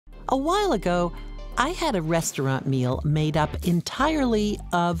A while ago, I had a restaurant meal made up entirely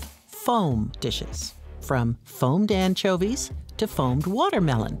of foam dishes, from foamed anchovies to foamed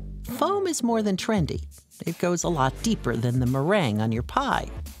watermelon. Foam is more than trendy. It goes a lot deeper than the meringue on your pie.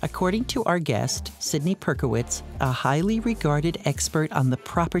 According to our guest, Sydney Perkowitz, a highly regarded expert on the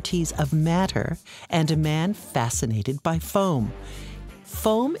properties of matter and a man fascinated by foam.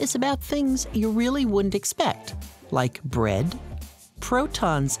 Foam is about things you really wouldn't expect, like bread,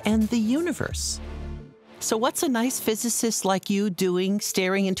 protons, and the universe. So what's a nice physicist like you doing,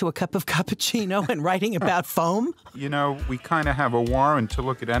 staring into a cup of cappuccino and writing about foam? You know, we kind of have a warrant to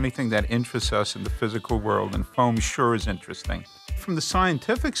look at anything that interests us in the physical world, and foam sure is interesting. From the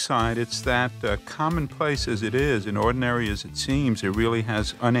scientific side, it's that commonplace as it is and ordinary as it seems, it really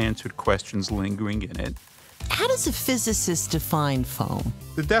has unanswered questions lingering in it. How does a physicist define foam?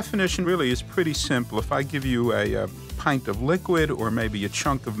 The definition really is pretty simple. If I give you a pint of liquid or maybe a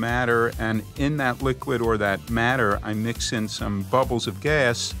chunk of matter, and in that liquid or that matter I mix in some bubbles of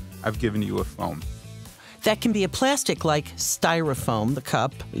gas, I've given you a foam. That can be a plastic like styrofoam, the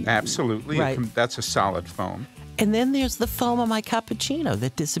cup. Absolutely. Right. That's a solid foam. And then there's the foam of my cappuccino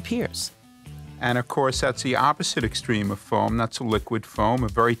that disappears. And of course, that's the opposite extreme of foam. That's a liquid foam, a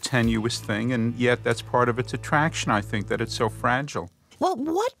very tenuous thing, and yet that's part of its attraction, I think, that it's so fragile. Well,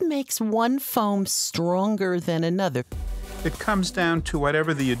 what makes one foam stronger than another? It comes down to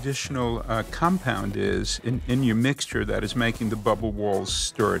whatever the additional compound is in your mixture that is making the bubble walls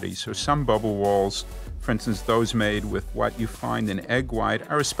sturdy. So some bubble walls, for instance, those made with what you find in egg white,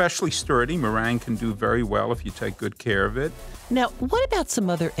 are especially sturdy. Meringue can do very well if you take good care of it. Now, what about some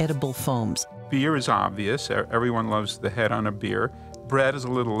other edible foams? Beer is obvious. Everyone loves the head on a beer. Bread is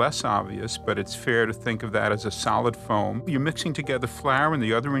a little less obvious, but it's fair to think of that as a solid foam. You're mixing together flour and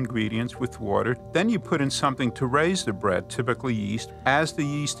the other ingredients with water. Then you put in something to raise the bread, typically yeast. As the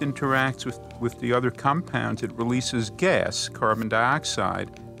yeast interacts with the other compounds, it releases gas, carbon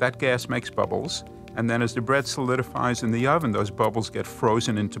dioxide. That gas makes bubbles. And then as the bread solidifies in the oven, those bubbles get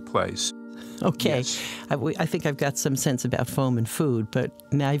frozen into place. Okay, Yes. I think I've got some sense about foam and food, but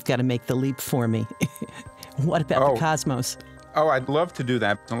now you've got to make the leap for me. What about the cosmos? Oh, I'd love to do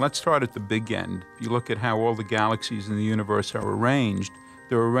that. And let's start at the big end. If you look at how all the galaxies in the universe are arranged,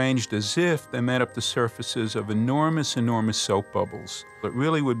 they're arranged as if they made up the surfaces of enormous, enormous soap bubbles. It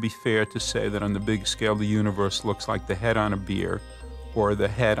really would be fair to say that on the big scale, the universe looks like the head on a beer or the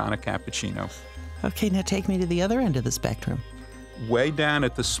head on a cappuccino. Okay, now take me to the other end of the spectrum. Way down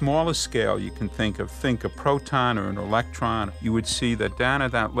at the smallest scale you can think a proton or an electron. You would see that down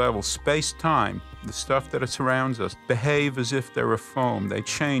at that level, space-time, the stuff that surrounds us, behave as if they're a foam. They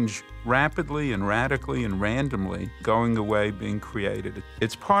change rapidly and radically and randomly, going away, being created.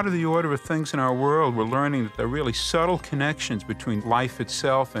 It's part of the order of things in our world. We're learning that there are really subtle connections between life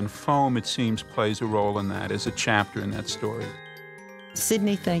itself, and foam, it seems, plays a role in that as a chapter in that story.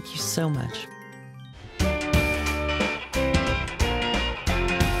 Sydney, thank you so much.